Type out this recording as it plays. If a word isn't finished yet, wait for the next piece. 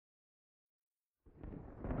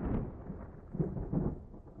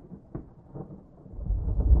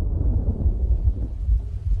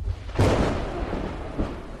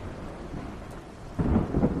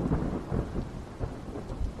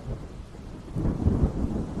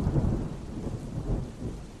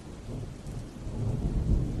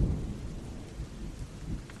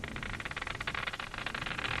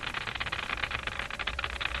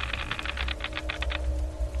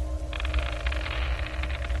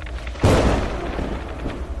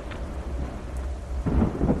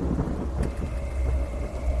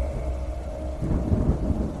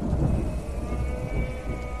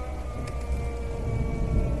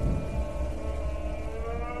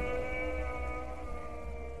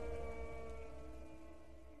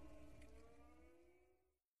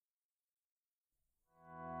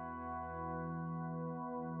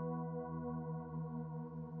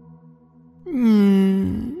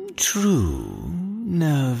True,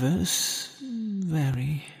 nervous,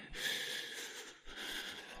 very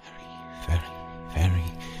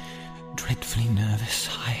dreadfully nervous.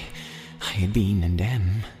 I had been and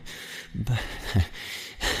am, but...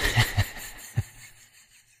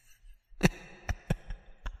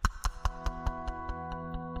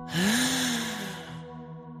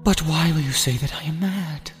 But why will you say that I am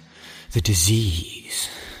mad? The disease.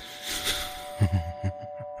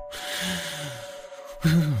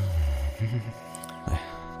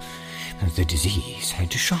 The disease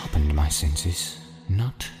had sharpened my senses,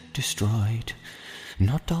 not destroyed,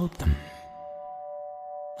 not dulled them.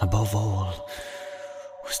 Above all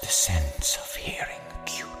was the sense of hearing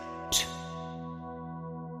acute.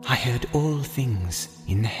 I heard all things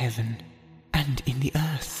in the heaven and in the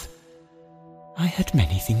earth. I heard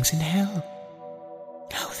many things in hell.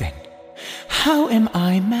 How then? How am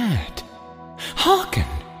I mad? Hearken,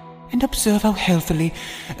 and observe how healthily,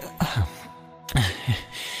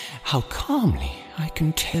 how calmly I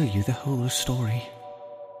can tell you the whole story.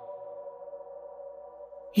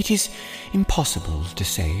 It is impossible to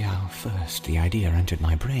say how first the idea entered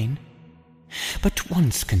my brain, but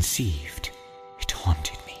once conceived, it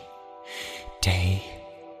haunted me, day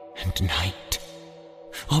and night.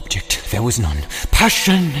 Object there was none.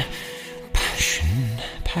 Passion,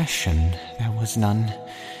 there was none.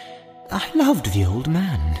 I loved the old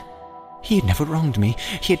man. He had never wronged me.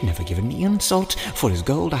 He had never given me insult. For his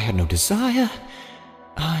gold I had no desire.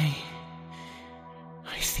 I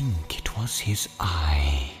think it was his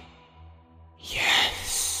eye.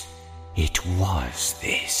 Yes, it was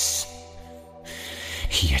this.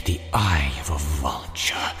 He had the eye of a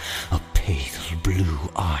vulture, a pale blue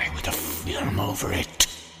eye with a film over it.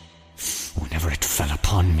 Whenever it fell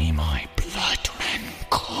upon me, my blood ran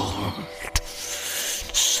cold.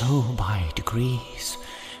 So by degrees,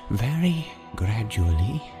 very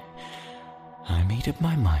gradually, I made up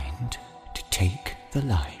my mind to take the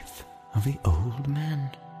life of the old man,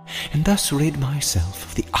 and thus rid myself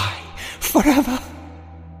of the eye forever.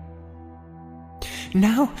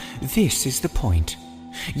 Now this is the point.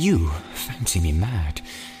 You fancy me mad.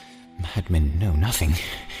 Madmen know nothing.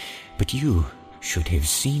 But you should have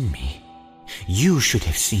seen me. You should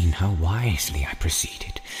have seen how wisely I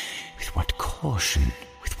proceeded, with what caution,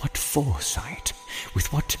 with what foresight,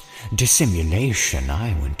 with what dissimulation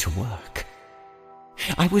I went to work.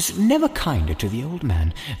 I was never kinder to the old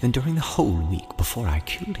man than during the whole week before I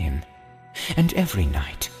killed him. And every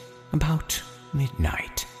night, about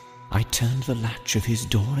midnight, I turned the latch of his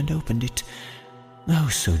door and opened it, oh,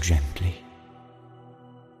 so gently.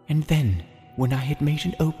 And then, when I had made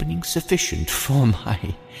an opening sufficient for my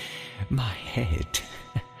head,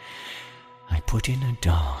 I put in a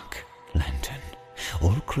dark lantern,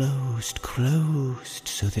 all closed,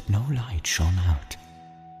 so that no light shone out.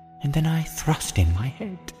 And then I thrust in my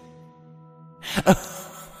head.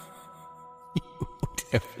 Oh, you would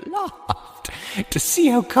have laughed to see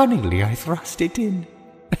how cunningly I thrust it in.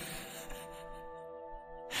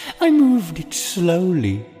 I moved it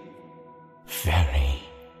slowly, very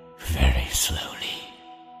slowly,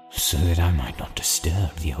 so that I might not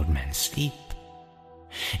disturb the old man's sleep.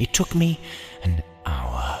 It took me an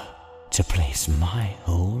hour to place my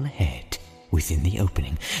whole head within the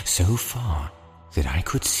opening, so far that I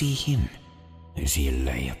could see him as he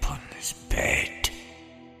lay upon his bed.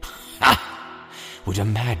 Ha! Would a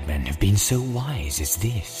madman have been so wise as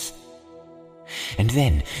this? And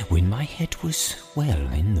then, when my head was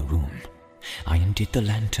well in the room, I undid the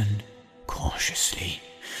lantern cautiously,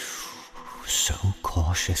 so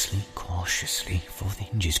cautiously, for the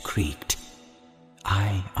hinges creaked.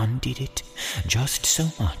 I undid it just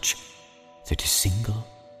so much that a single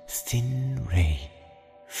thin ray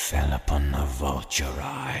fell upon the vulture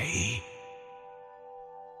eye.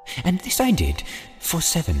 And this I did for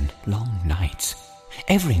 7 long nights,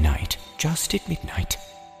 every night just at midnight.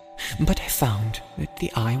 But I found that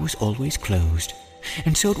the eye was always closed,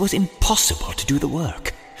 and so it was impossible to do the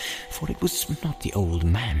work, for it was not the old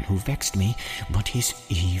man who vexed me, but his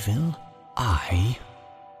evil eye.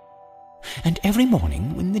 And every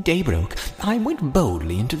morning, when the day broke, I went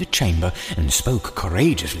boldly into the chamber and spoke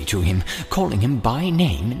courageously to him, calling him by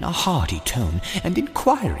name in a hearty tone, and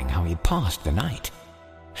inquiring how he had passed the night.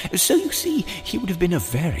 So you see, he would have been a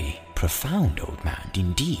very profound old man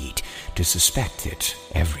indeed to suspect that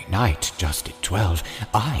every night, just at 12,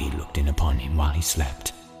 I looked in upon him while he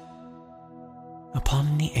slept.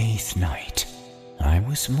 Upon the 8th night, I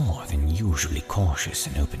was more than usually cautious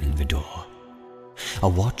in opening the door. A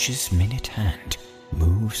watch's minute hand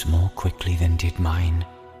moves more quickly than did mine.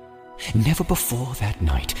 Never before that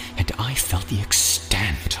night had I felt the extent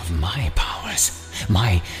extent of my powers,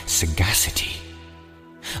 my sagacity.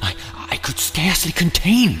 I could scarcely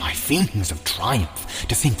contain my feelings of triumph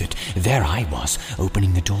to think that there I was,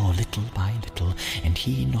 opening the door little by little, and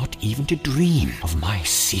he not even to dream of my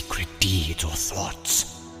secret deeds or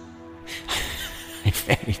thoughts. I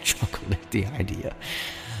fairly chuckled at the idea,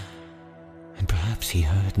 and perhaps he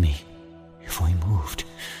heard me, for he moved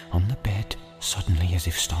on the bed suddenly as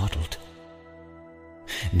if startled.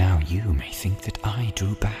 Now you may think that I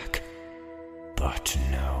drew back, but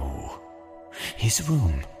no. His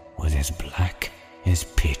room was as black as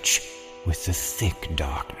pitch with the thick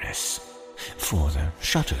darkness, for the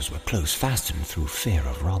shutters were close fastened through fear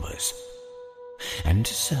of robbers. And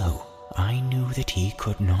so I knew that he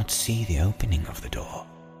could not see the opening of the door,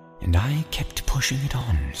 and I kept pushing it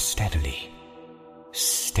on steadily.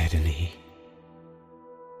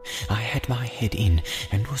 I had my head in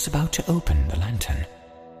and was about to open the lantern,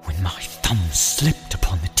 when my thumb slipped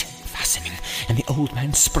upon the tin fastening, and the old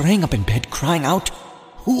man sprang up in bed, crying out,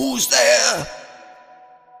 "Who's there?"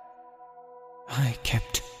 I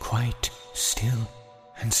kept quite still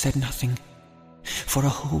and said nothing. For a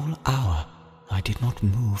whole hour I did not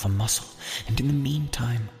move a muscle, and in the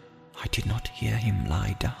meantime I did not hear him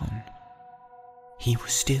lie down. He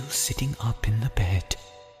was still sitting up in the bed,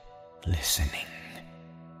 listening,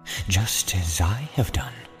 just as I have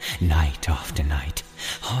done night after night,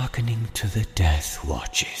 hearkening to the death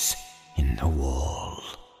watches in the wall.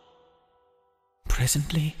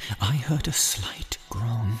 Presently I heard a slight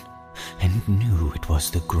groan, and knew it was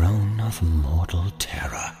the groan of mortal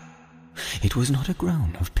terror. It was not a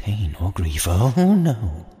groan of pain or grief, oh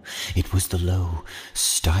no, it was the low,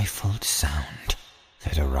 stifled sound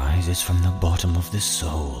that arises from the bottom of the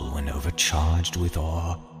soul when overcharged with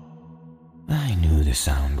awe. I knew the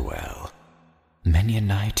sound well. Many a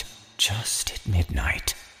night, just at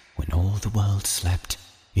midnight, when all the world slept,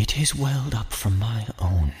 it has welled up from my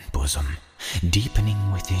own bosom,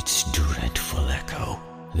 deepening with its dreadful echo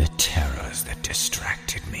the terrors that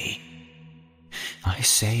distracted me. I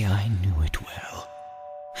say I knew it well.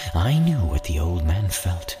 I knew what the old man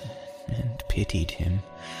felt, and pitied him,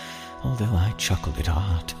 although I chuckled at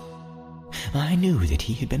heart. I knew that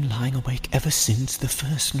he had been lying awake ever since the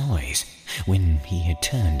first noise, when he had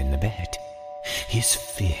turned in the bed. His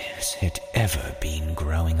fears had ever been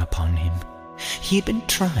growing upon him. He had been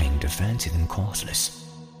trying to fancy them causeless,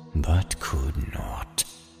 but could not.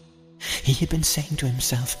 He had been saying to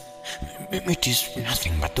himself, "It is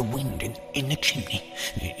nothing but the wind in the chimney.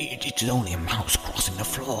 It is only a mouse crossing the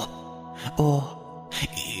floor. Or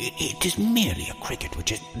it is merely a cricket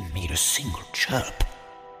which has made a single chirp."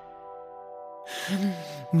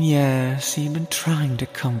 Yes, he had been trying to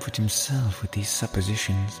comfort himself with these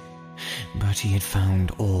suppositions, but he had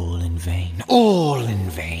found all in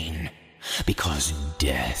vain, because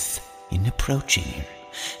death, in approaching him,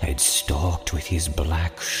 had stalked with his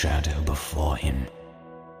black shadow before him,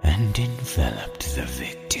 and enveloped the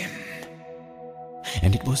victim.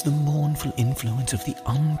 And it was the mournful influence of the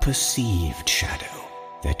unperceived shadow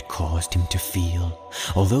that caused him to feel,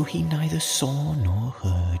 although he neither saw nor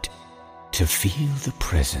heard, to feel the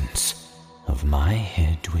presence of my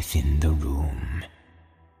head within the room.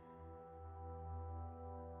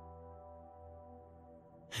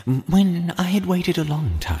 When I had waited a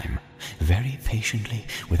long time, very patiently,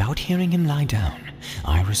 without hearing him lie down,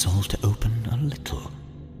 I resolved to open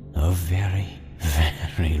a very,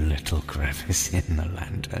 very little crevice in the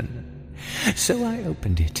lantern. So I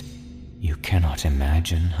opened it. You cannot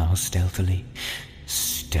imagine how stealthily,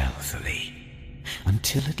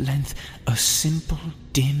 until at length a simple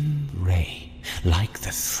dim ray, like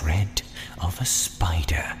the thread of a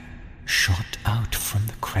spider, shot out from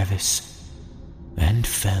the crevice and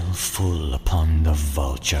fell full upon the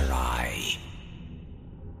vulture eye.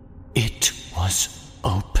 It was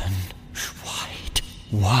open,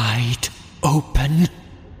 wide open.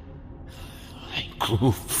 I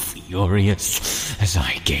grew furious as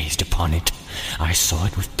I gazed upon it. I saw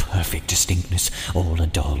it with perfect distinctness, all a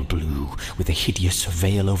dull blue, with a hideous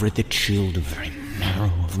veil over it that chilled the very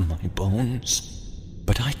marrow of my bones.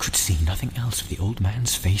 But I could see nothing else of the old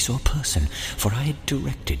man's face or person, for I had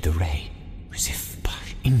directed the ray, as if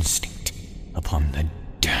by instinct, upon the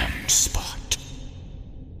damned spot.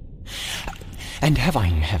 And have I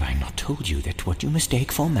not told you that what you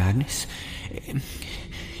mistake for madness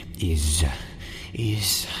is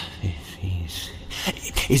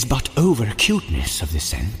but over-acuteness of the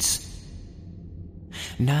sense?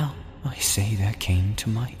 Now, I say there came to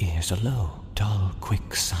my ears a low, dull,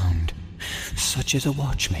 quick sound, such as a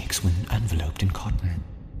watch makes when enveloped in cotton.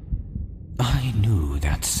 I knew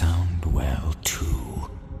that sound well, too.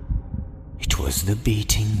 It It was the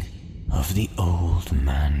beating of the old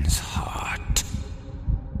man's heart.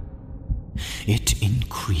 It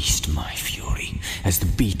increased my fury, as the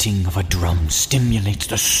beating of a drum stimulates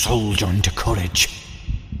the soldier into courage.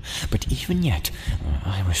 But even yet,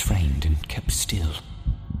 I refrained and kept still.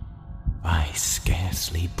 I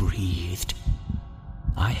scarcely breathed.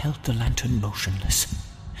 I held the lantern motionless.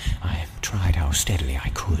 I tried how steadily I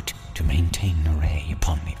could to maintain a ray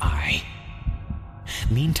upon the eye.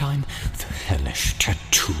 Meantime, the hellish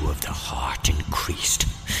tattoo of the heart increased.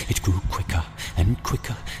 It grew quicker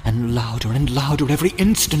and louder every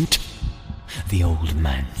instant. The old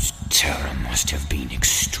man's terror must have been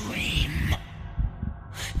extreme.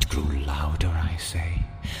 It grew louder, I say,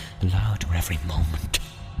 louder every moment.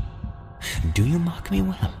 Do you mark me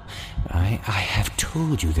well? I have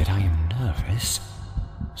told you that I am nervous.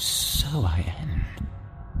 So I am.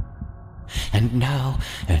 And now,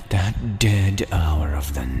 at that dead hour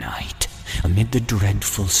of the night, amid the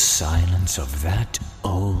dreadful silence of that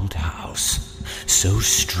old house, so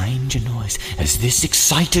strange a noise as this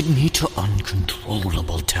excited me to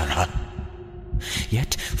uncontrollable terror.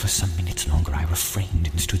 Yet, for some minutes longer I refrained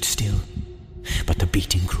and stood still. But the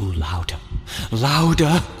beating grew louder.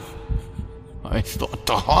 I thought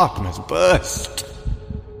the heart must burst.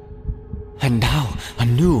 And now a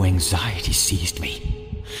new anxiety seized me.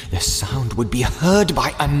 The sound would be heard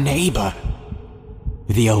by a neighbor.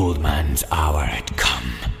 The old man's hour had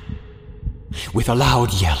come. With a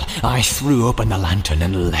loud yell, I threw open the lantern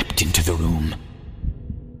and leapt into the room.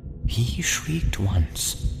 He shrieked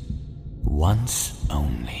once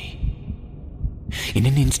only. In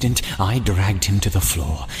an instant, I dragged him to the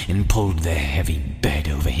floor and pulled the heavy bed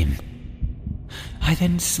over him. I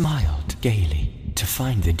then smiled gaily to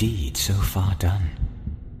find the deed so far done.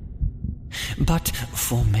 But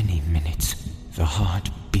for many minutes the heart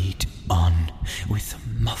beat on with a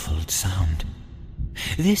muffled sound.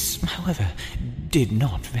 This, however, did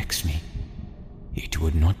not vex me. It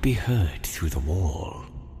would not be heard through the wall.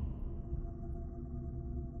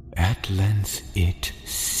 At length it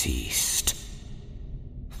ceased.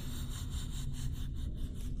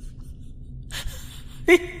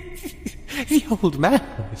 The old man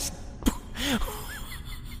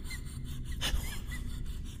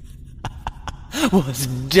was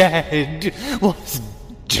dead.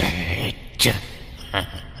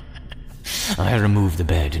 I removed the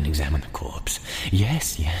bed and examined the corpse.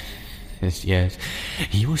 Yes,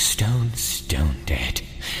 he was stone dead.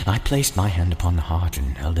 I placed my hand upon the heart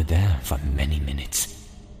and held it there for many minutes.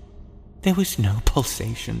 There was no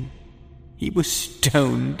pulsation. He was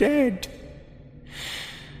stone dead.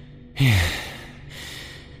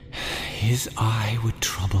 His eye would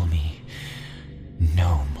trouble me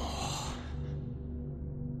no more.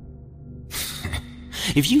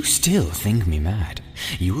 If you still think me mad,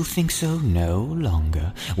 you will think so no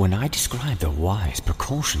longer when I describe the wise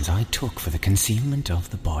precautions I took for the concealment of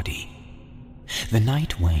the body. The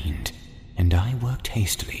night waned, and I worked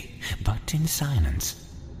hastily, but in silence.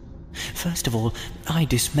 First of all, I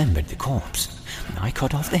dismembered the corpse. I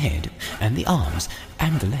cut off the head, and the arms,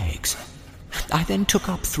 and the legs. I then took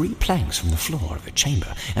up 3 planks from the floor of the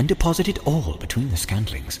chamber and deposited all between the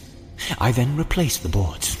scantlings. I then replaced the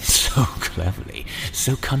boards so cleverly,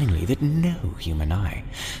 so cunningly, that no human eye,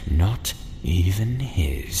 not even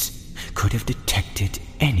his, could have detected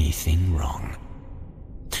anything wrong.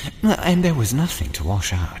 And there was nothing to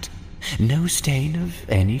wash out. No stain of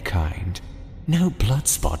any kind. No blood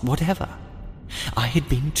spot whatever. I had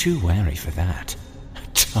been too wary for that.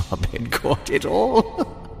 Tub had caught it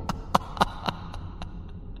all.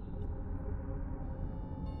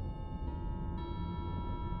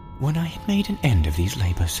 When I had made an end of these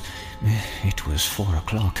labors, it was 4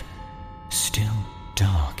 o'clock, still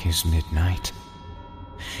dark as midnight.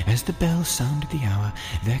 As the bell sounded the hour,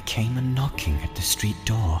 there came a knocking at the street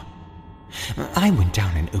door. I went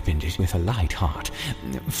down and opened it with a light heart,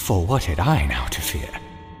 for what had I now to fear?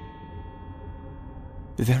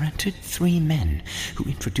 There entered 3 men who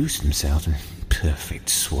introduced themselves in perfect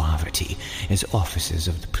suavity as officers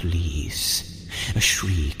of the police. A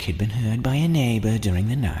shriek had been heard by a neighbor during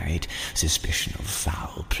the night. Suspicion of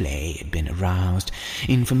foul play had been aroused.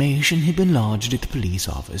 Information had been lodged at the police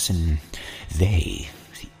office, and they,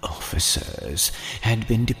 the officers, had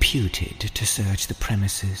been deputed to search the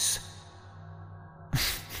premises.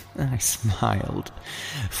 I smiled,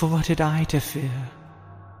 for what had I to fear?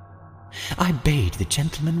 I bade the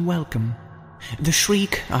gentleman welcome. The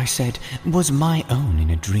shriek, I said, was my own in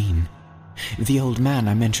a dream. The old man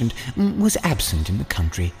I mentioned was absent in the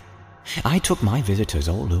country. I took my visitors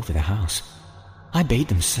all over the house. I bade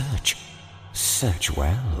them search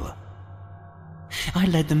well. I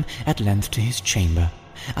led them at length to his chamber.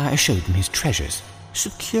 I showed them his treasures,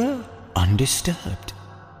 secure, undisturbed.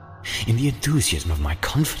 In the enthusiasm of my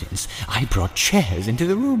confidence, I brought chairs into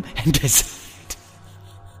the room and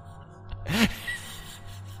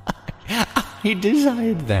I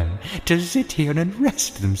desired them to sit here and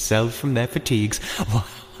rest themselves from their fatigues, while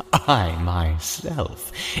I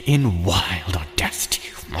myself, in wild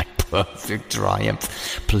audacity of my perfect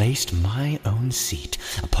triumph, placed my own seat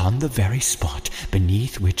upon the very spot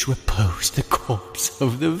beneath which reposed the corpse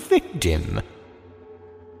of the victim.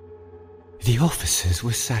 The officers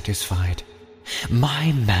were satisfied.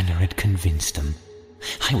 My manner had convinced them.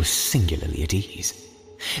 I was singularly at ease.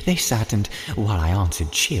 They sat, and while I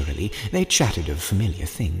answered cheerily, they chatted of familiar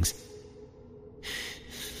things.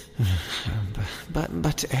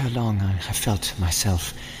 But ere long I felt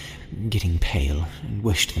myself getting pale and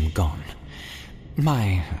wished them gone.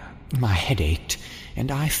 My head ached,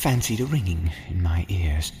 and I fancied a ringing in my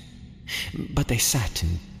ears. But they sat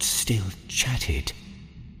and still chatted.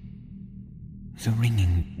 The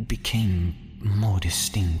ringing became more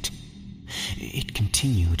distinct. It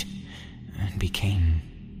continued and became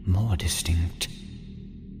more distinct.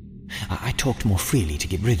 I talked more freely to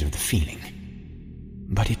get rid of the feeling,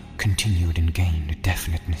 but it continued and gained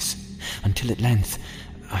definiteness, until at length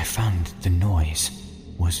I found the noise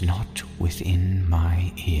was not within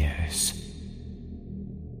my ears.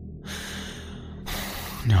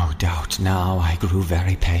 No doubt now I grew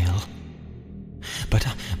very pale,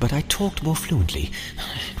 but I talked more fluently,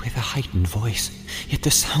 with a heightened voice, yet the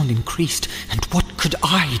sound increased, and what could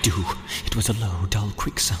I do? It was a low, dull,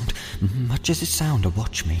 quick sound, much as the sound a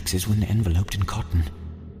watch makes is when enveloped in cotton.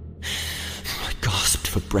 I gasped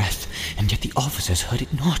for breath, and yet the officers heard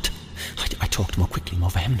it not. I talked more quickly, more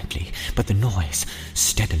vehemently, but the noise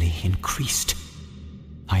steadily increased.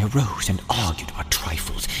 I arose and argued about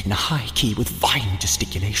trifles in a high key with violent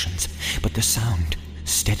gesticulations, but the sound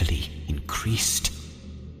steadily increased.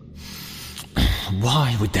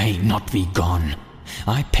 Why would they not be gone?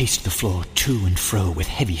 I paced the floor to and fro with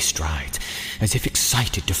heavy strides, as if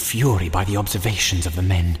excited to fury by the observations of the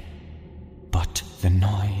men. But the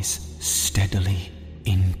noise steadily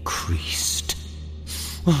increased.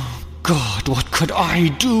 Oh, God, what could I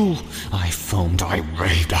do? I foamed, I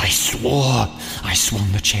raved, I swore. I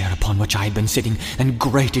swung the chair upon which I had been sitting and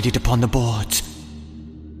grated it upon the boards.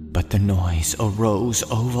 But the noise arose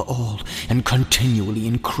over all and continually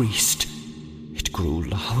increased. It grew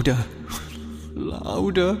louder,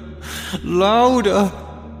 louder, louder,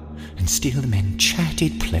 and still the men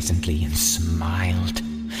chatted pleasantly and smiled.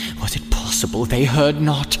 Was it possible they heard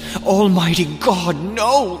not? Almighty God,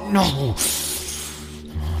 no, no!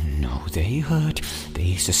 Oh, no, they heard,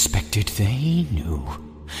 they suspected, they knew.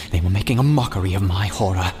 They were making a mockery of my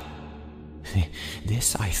horror.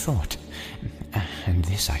 This I thought, and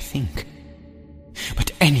this I think.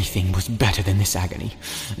 But anything was better than this agony.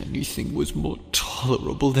 Anything was more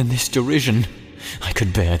tolerable than this derision. I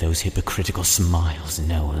could bear those hypocritical smiles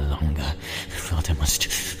no longer. I felt I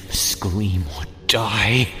must scream or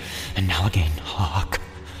die. And now again, hark!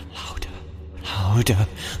 Louder, louder,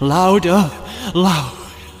 louder, louder.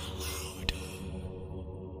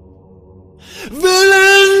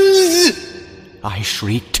 Villains! I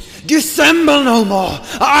shrieked. Dissemble no more!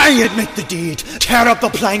 I admit the deed! Tear up the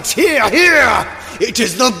planks! Here, here! It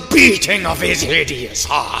is the beating of his hideous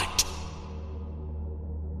heart!